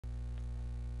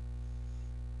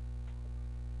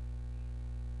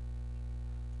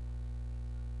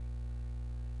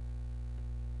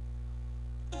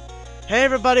Hey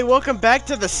everybody, welcome back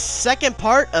to the second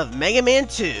part of Mega Man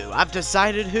 2. I've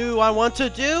decided who I want to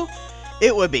do.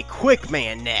 It would be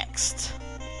Quickman next.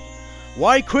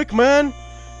 Why Quickman?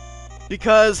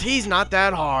 Because he's not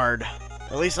that hard.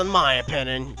 At least in my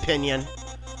opinion.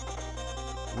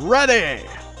 Ready!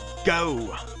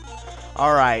 Go!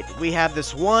 Alright, we have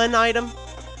this one item.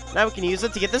 Now we can use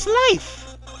it to get this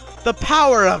life! The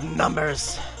power of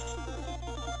numbers!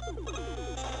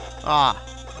 Ah.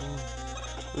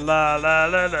 La la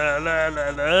la la la la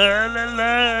la la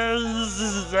la. This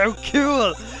is so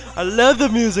cool. I love the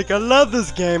music. I love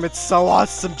this game. It's so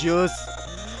awesome, Juice.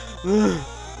 What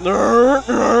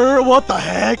the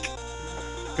heck?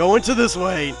 Go into this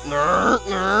way.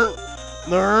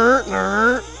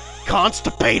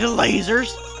 Constipated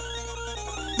lasers.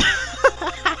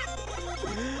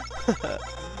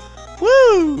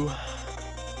 Woo!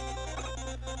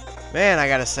 Man, I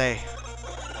gotta say.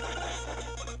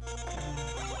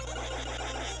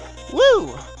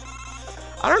 Woo!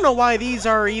 I don't know why these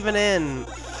are even in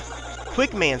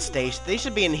Quickman stage. They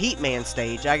should be in Heatman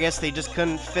stage. I guess they just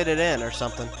couldn't fit it in or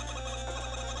something.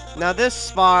 Now this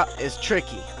spot is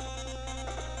tricky.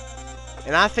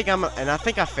 And I think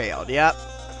I failed. Yep.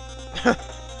 All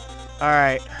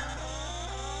right.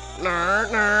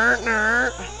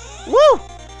 Woo!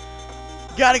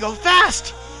 Gotta go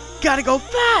fast. Gotta go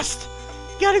fast.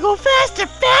 Gotta go faster,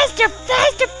 faster,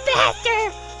 faster,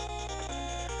 faster.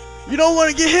 You don't want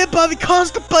to get hit by the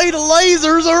constipated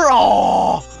lasers or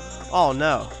oh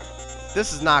no.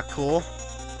 This is not cool.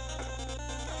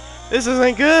 This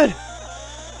isn't good.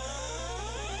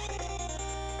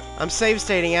 I'm save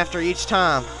stating after each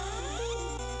time.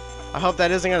 I hope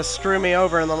that isn't going to screw me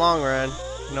over in the long run.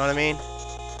 You know what I mean?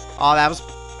 Oh, that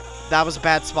was a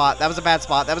bad spot. That was a bad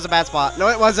spot. That was a bad spot. No,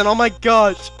 it wasn't. Oh my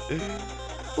gosh.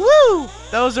 Woo!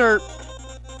 Those are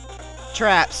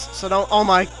traps. So don't. Oh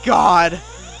my god.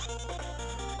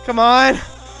 Come on!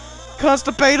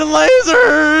 Constipated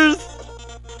lasers!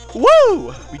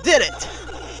 Woo! We did it!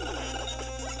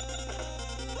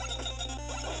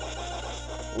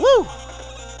 Woo!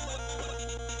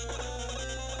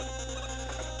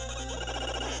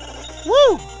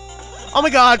 Woo! Oh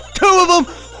my god! 2 of them!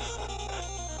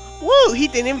 Woo! He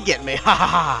didn't even get me! Ha ha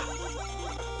ha!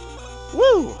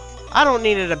 Woo! I don't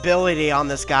need an ability on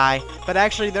this guy. But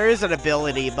actually there is an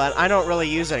ability, but I don't really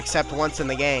use it except once in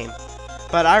the game.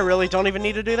 But I really don't even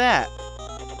need to do that.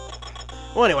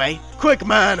 Well, anyway,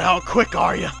 Quickman, how quick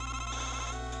are you?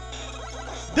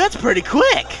 That's pretty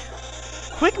quick.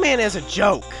 Quickman is a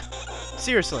joke.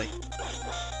 Seriously.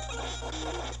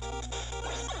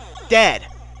 Dead.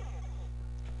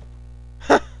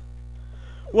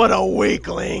 What a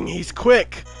weakling. He's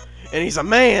quick. And he's a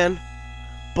man.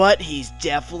 But he's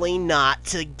definitely not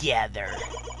together.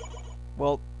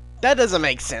 Well, that doesn't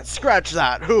make sense. Scratch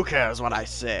that. Who cares what I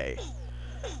say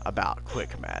about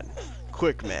Quickman?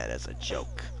 Quickman is a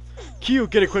joke. Q,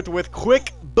 get equipped with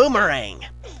Quick Boomerang.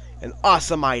 An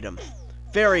awesome item.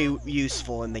 Very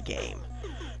useful in the game.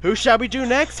 Who shall we do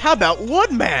next? How about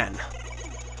Woodman?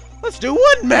 Let's do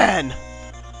Woodman!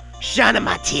 Shiny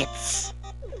my tits.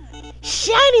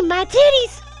 Shiny my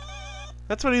titties!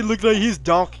 That's what he looked like. He's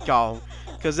Donkey Kong.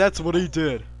 Because that's what he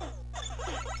did.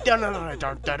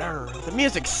 The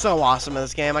music's so awesome in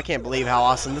this game. I can't believe how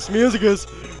awesome this music is.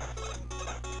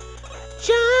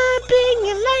 Jumping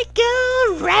like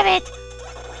a rabbit.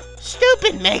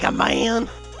 Stupid Mega Man.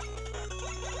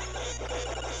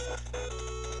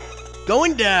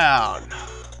 Going down.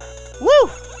 Woo!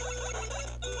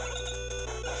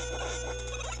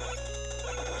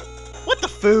 What the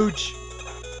fooge?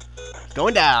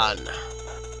 Going down.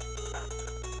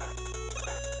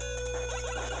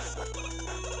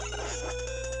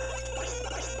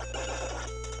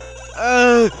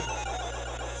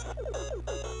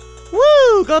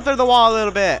 Woo! Go through the wall a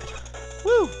little bit.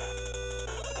 Woo!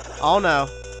 Oh no.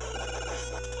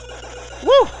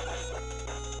 Woo!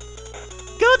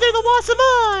 Go through the wall some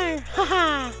more!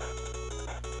 Haha!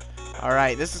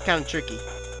 Alright, this is kind of tricky.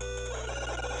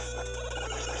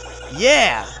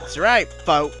 Yeah! That's right,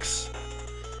 folks.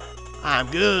 I'm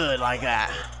good like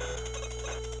that.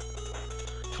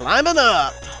 Climbing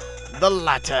up the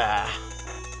ladder.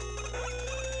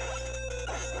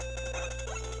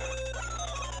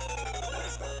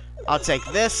 I'll take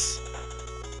this.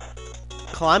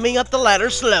 Climbing up the ladder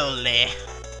slowly.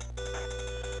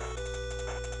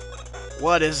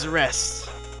 What is the rest?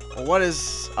 What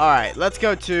is... Alright, let's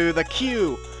go to the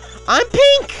Q. I'm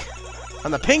pink!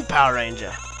 I'm the pink Power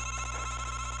Ranger.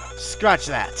 Scratch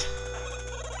that.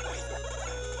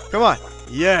 Come on.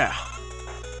 Yeah.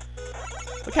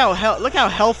 Look how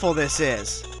helpful this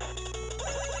is.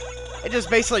 It just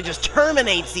basically just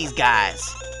terminates these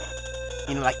guys.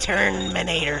 You know, like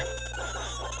Terminator.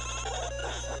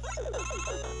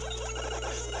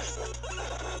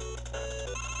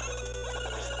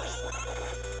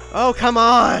 Oh, come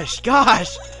on.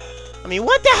 Gosh. I mean,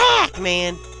 what the heck,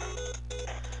 man?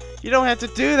 You don't have to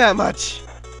do that much.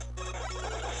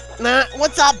 Nah,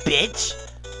 what's up, bitch?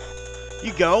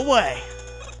 You go away.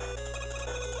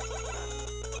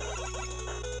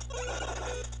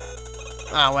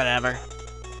 Oh, whatever.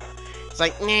 It's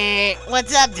like, nah,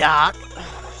 what's up, Doc?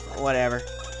 Whatever.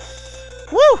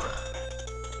 Woo!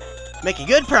 Making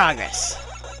good progress.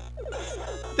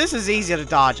 This is easy to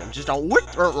dodge them. Just a woo!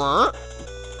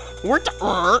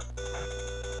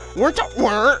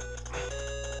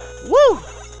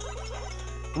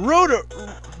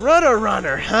 Rotor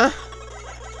runner, huh?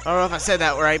 I don't know if I said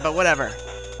that right, but whatever.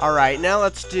 Alright, now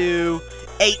let's do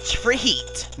H for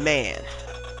heat, man.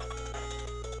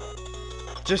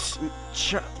 Just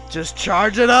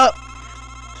charge it up.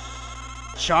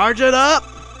 Charge it up.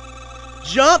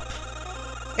 Jump.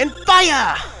 And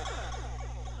fire!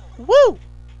 Woo!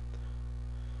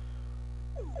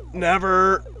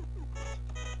 Never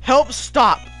help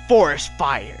stop forest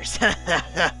fires.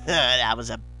 That was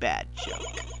a bad joke.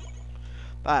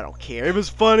 I don't care. It was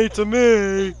funny to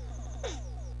me.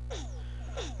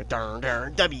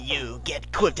 W,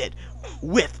 get quitted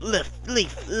with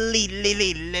leaf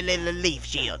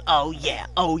shield. Oh yeah,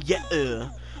 oh yeah.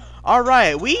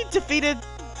 Alright, we defeated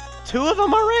 2 of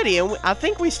them already, and I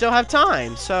think we still have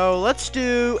time. So let's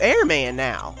do Airman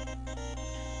now.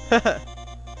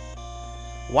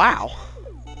 Wow.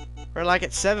 We're like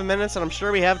at 7 minutes, and I'm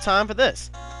sure we have time for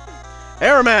this.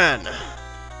 Airman!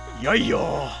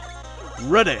 Yeah.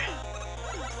 Ready.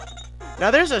 Now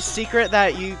there's a secret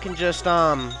that you can just,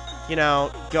 you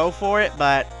know, go for it,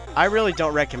 but I really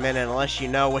don't recommend it unless you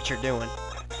know what you're doing.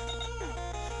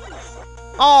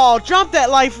 Oh, drop that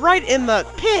life right in the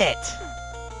pit!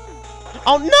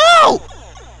 Oh no!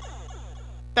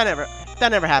 That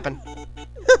never happened.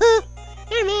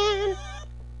 Hey man.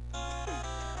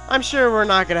 I'm sure we're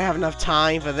not gonna have enough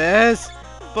time for this,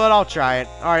 but I'll try it.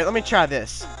 Alright, let me try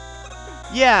this.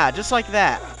 Yeah, just like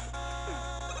that.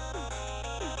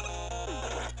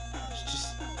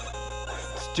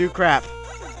 Just do crap.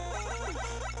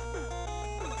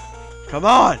 Come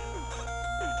on!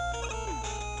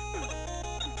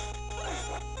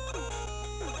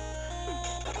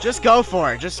 Just go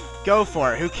for it. Just go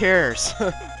for it. Who cares?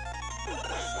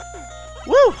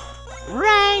 Woo!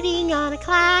 Riding on a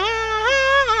cloud.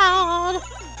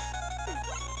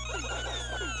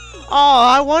 Oh,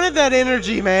 I wanted that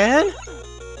energy, man.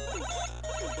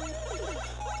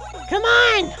 Come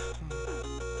on.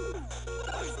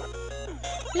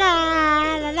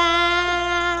 La la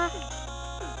la.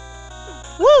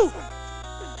 Woo!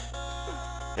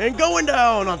 And going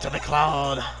down onto the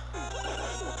cloud.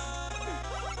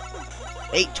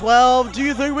 812, do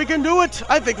you think we can do it?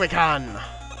 I think we can.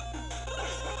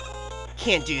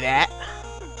 Can't do that.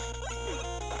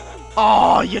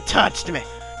 Oh, you touched me.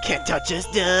 Can't touch us.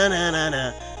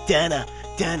 Da-na-na-na. Da-na.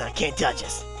 Da-na. Can't touch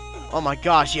us. Oh my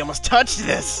gosh, you almost touched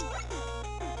this.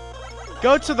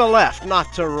 Go to the left,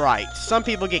 not to right. Some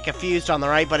people get confused on the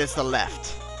right, but it's the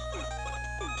left.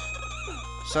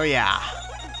 So yeah.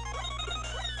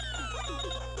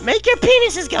 Make your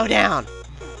penises go down.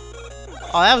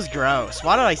 Oh, that was gross.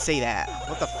 Why did I say that?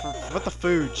 What the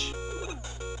fooge?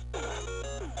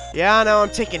 Yeah, I know I'm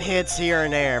taking hits here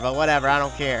and there, but whatever, I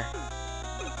don't care.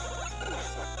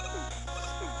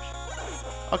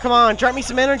 Oh, come on, drop me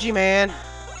some energy, man.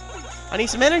 I need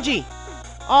some energy.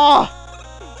 Oh!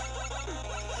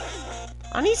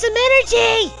 I need some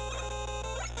energy!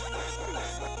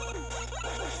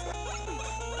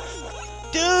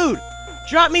 Dude!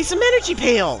 Drop me some energy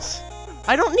pills!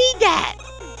 I don't need that!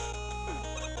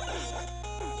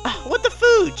 What the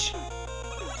fooge?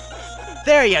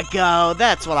 There you go.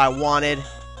 That's what I wanted.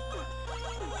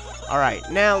 Alright,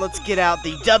 now let's get out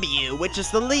the W, which is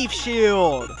the leaf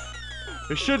shield.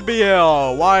 It should be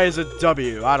L. Why is it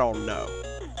W? I don't know.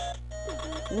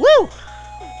 Woo!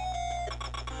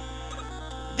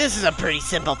 This is a pretty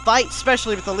simple fight,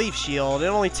 especially with the leaf shield. It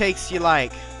only takes you,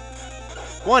 like,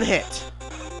 1 hit.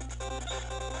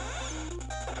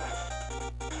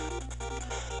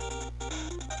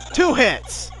 Two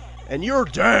hits! And you're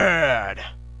dead!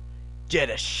 Dead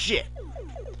as shit.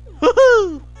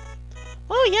 Woohoo!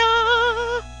 Oh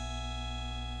yeah!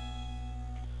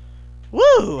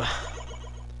 Woo!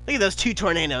 Look at those 2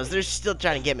 tornadoes. They're still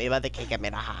trying to get me, but they can't get me.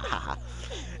 Ha ha ha.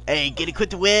 Hey, get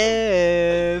equipped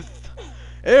with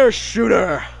air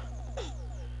shooter.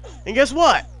 And guess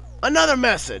what? Another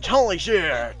message. Holy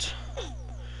shit!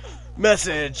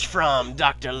 Message from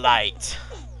Dr. Light.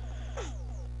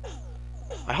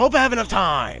 I hope I have enough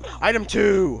time. Item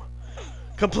 2.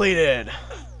 Completed.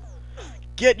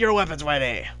 Get your weapons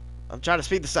ready. I'm trying to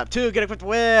speed this up too. Get equipped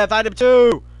with item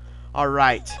 2.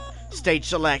 Alright. Stage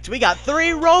select. We got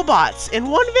 3 robots in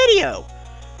one video.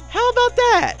 How about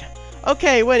that?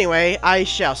 Okay, well anyway, I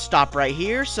shall stop right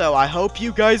here. So I hope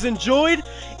you guys enjoyed.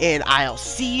 And I'll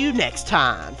see you next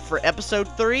time for episode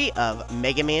 3 of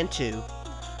Mega Man 2.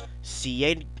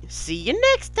 See you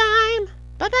next time.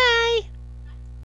 Bye-bye.